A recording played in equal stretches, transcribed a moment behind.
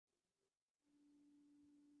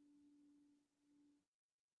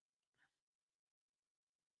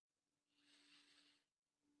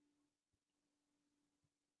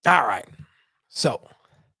All right. So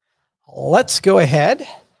let's go ahead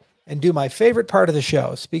and do my favorite part of the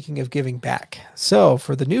show. Speaking of giving back. So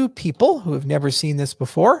for the new people who have never seen this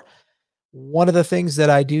before, one of the things that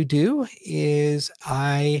I do is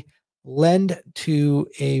I lend to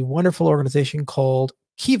a wonderful organization called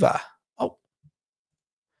Kiva. Oh,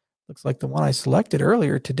 looks like the one I selected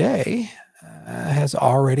earlier today has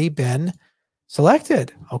already been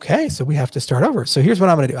selected. Okay, so we have to start over. So here's what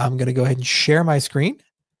I'm going to do. I'm going to go ahead and share my screen.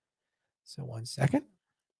 So 1 second.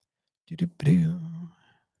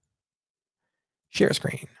 Share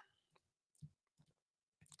screen.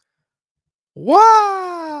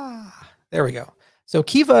 Wow. There we go. So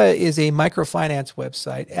Kiva is a microfinance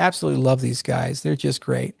website. Absolutely love these guys. They're just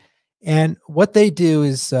great. And what they do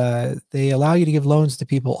is they allow you to give loans to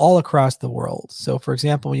people all across the world. So, for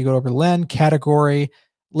example, when you go over lend category,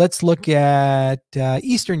 let's look at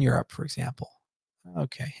Eastern Europe, for example.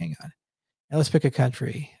 Okay, hang on. Now let's pick a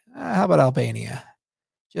country. How about Albania?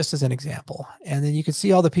 Just as an example. And then you can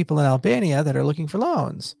see all the people in Albania that are looking for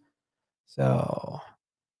loans. So,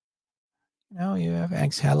 you have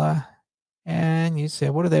Angela, and you say,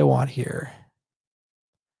 what do they want here?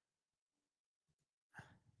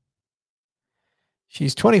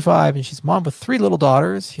 She's 25 and she's mom with 3 little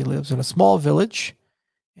daughters. She lives in a small village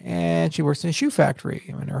and she works in a shoe factory.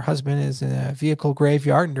 And her husband is in a vehicle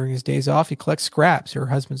graveyard, and during his days off, he collects scraps. Her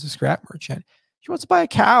husband's a scrap merchant. She wants to buy a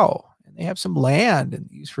cow, and they have some land and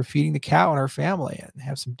use for feeding the cow and her family, and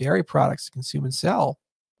have some dairy products to consume and sell.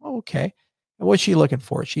 Oh, okay. And what's she looking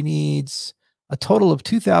for? She needs a total of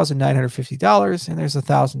 $2,950, and there's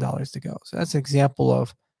 $1,000 to go. So that's an example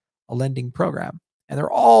of a lending program. And they're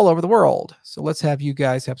all over the world. So let's have you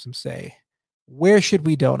guys have some say. Where should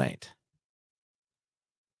we donate?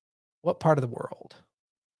 What part of the world?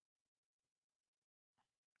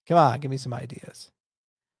 Come on, give me some ideas.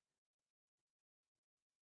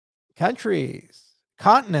 Countries,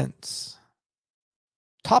 continents,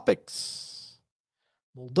 topics.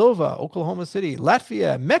 Moldova, Oklahoma City,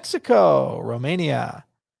 Latvia, Mexico, Romania,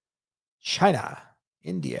 China,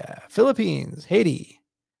 India, Philippines, Haiti.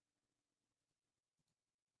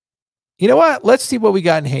 You know what? Let's see what we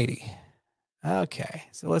got in Haiti. Okay,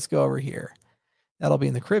 so let's go over here. That'll be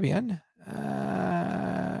in the Caribbean.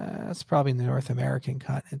 That's probably in the North American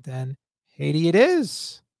continent then. Haiti it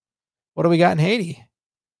is. What do we got in Haiti?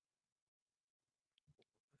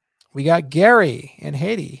 We got Gary in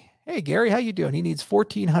Haiti. Hey, Gary, how you doing? He needs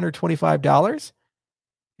 $1,425,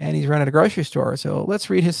 and he's running a grocery store. So let's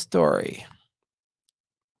read his story.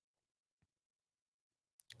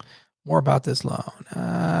 More about this loan.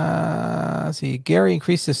 Let's see. Gary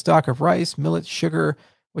increased his stock of rice, millet, sugar,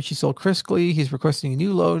 which he sold crisply. He's requesting a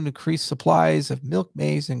new loan to increase supplies of milk,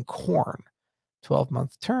 maize, and corn.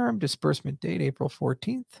 12-month term, disbursement date April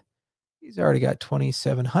 14th. He's already got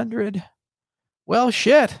 2,700. Well,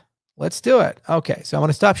 shit. Let's do it. Okay, so I'm going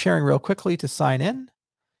to stop sharing real quickly to sign in.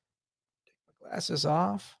 Take my glasses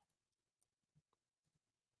off.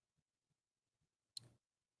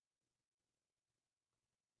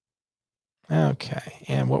 Okay,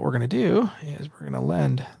 and what we're going to do is we're going to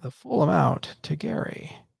lend the full amount to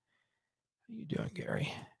Gary. How you doing,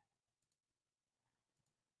 Gary?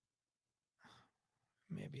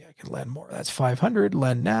 Maybe I can lend more. That's 500.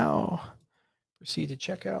 Lend now. Proceed to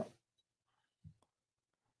checkout.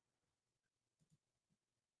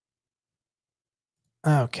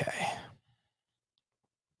 Okay.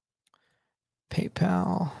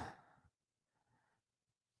 PayPal.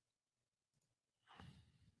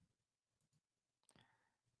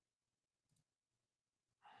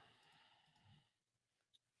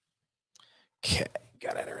 Okay,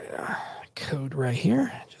 got to enter a code right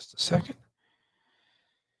here. Just a second.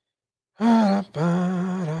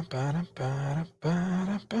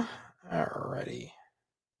 Alrighty.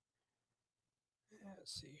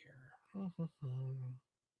 Let's see here.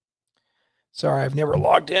 Sorry, I've never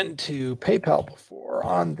logged into PayPal before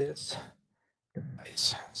on this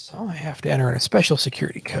device, so I have to enter in a special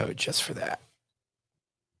security code just for that.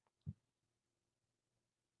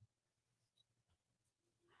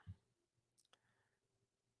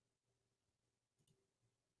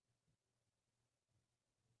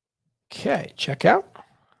 Okay, check out.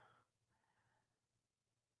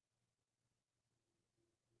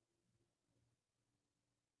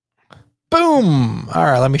 Boom. All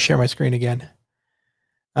right, let me share my screen again.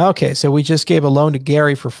 Okay, so we just gave a loan to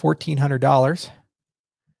Gary for $1,400.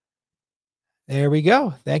 There we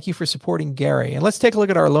go. Thank you for supporting Gary. And let's take a look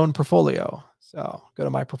at our loan portfolio. So go to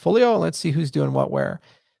my portfolio and let's see who's doing what where.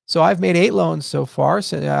 So I've made 8 loans so far.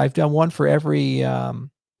 So I've done one for every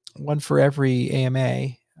AMA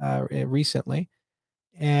recently.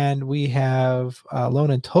 And we have a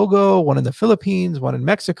loan in Togo, one in the Philippines, one in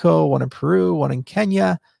Mexico, one in Peru, one in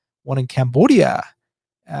Kenya, one in Cambodia.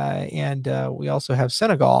 And we also have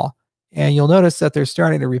Senegal. And you'll notice that they're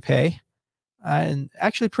starting to repay. And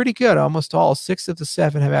actually pretty good. Almost all 6 of the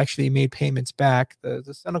 7 have actually made payments back.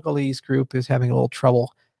 The Senegalese group is having a little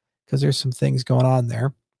trouble because there's some things going on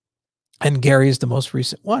there. And Gary is the most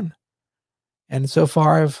recent one. And so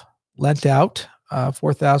far I've lent out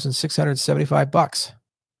 $4,675.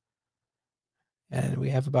 And we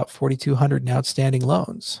have about 4,200 in outstanding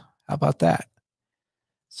loans. How about that?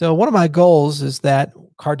 So one of my goals is that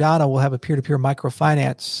Cardano will have a peer-to-peer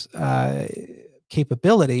microfinance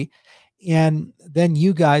capability. And then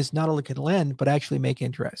you guys not only can lend, but actually make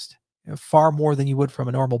interest, far more than you would from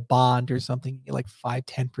a normal bond or something like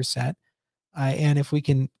 5-10%. And if we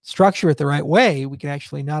can structure it the right way, we can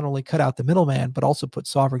actually not only cut out the middleman, but also put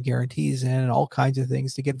sovereign guarantees in and all kinds of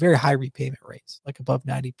things to get very high repayment rates, like above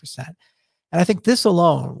 90%. And I think this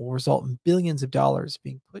alone will result in billions of dollars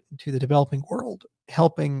being put into the developing world,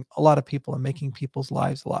 helping a lot of people and making people's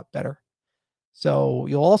lives a lot better. So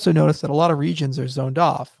you'll also notice that a lot of regions are zoned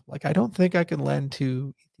off. Like, I don't think I can lend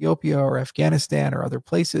to Ethiopia or Afghanistan or other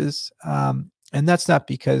places. And that's not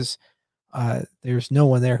because there's no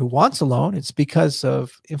one there who wants a loan. It's because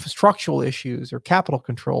of infrastructural issues or capital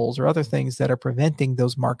controls or other things that are preventing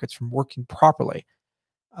those markets from working properly.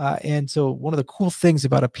 And so one of the cool things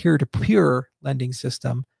about a peer-to-peer lending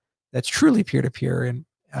system that's truly peer-to-peer and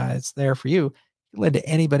it's there for you, you can lend to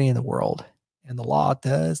anybody in the world, and the law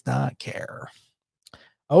does not care.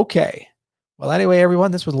 Okay. Well, anyway,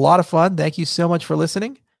 everyone, this was a lot of fun. Thank you so much for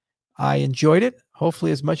listening. I enjoyed it,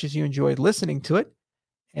 hopefully as much as you enjoyed listening to it.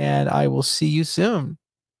 And I will see you soon.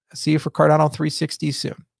 See you for Cardano 360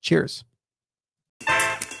 soon. Cheers.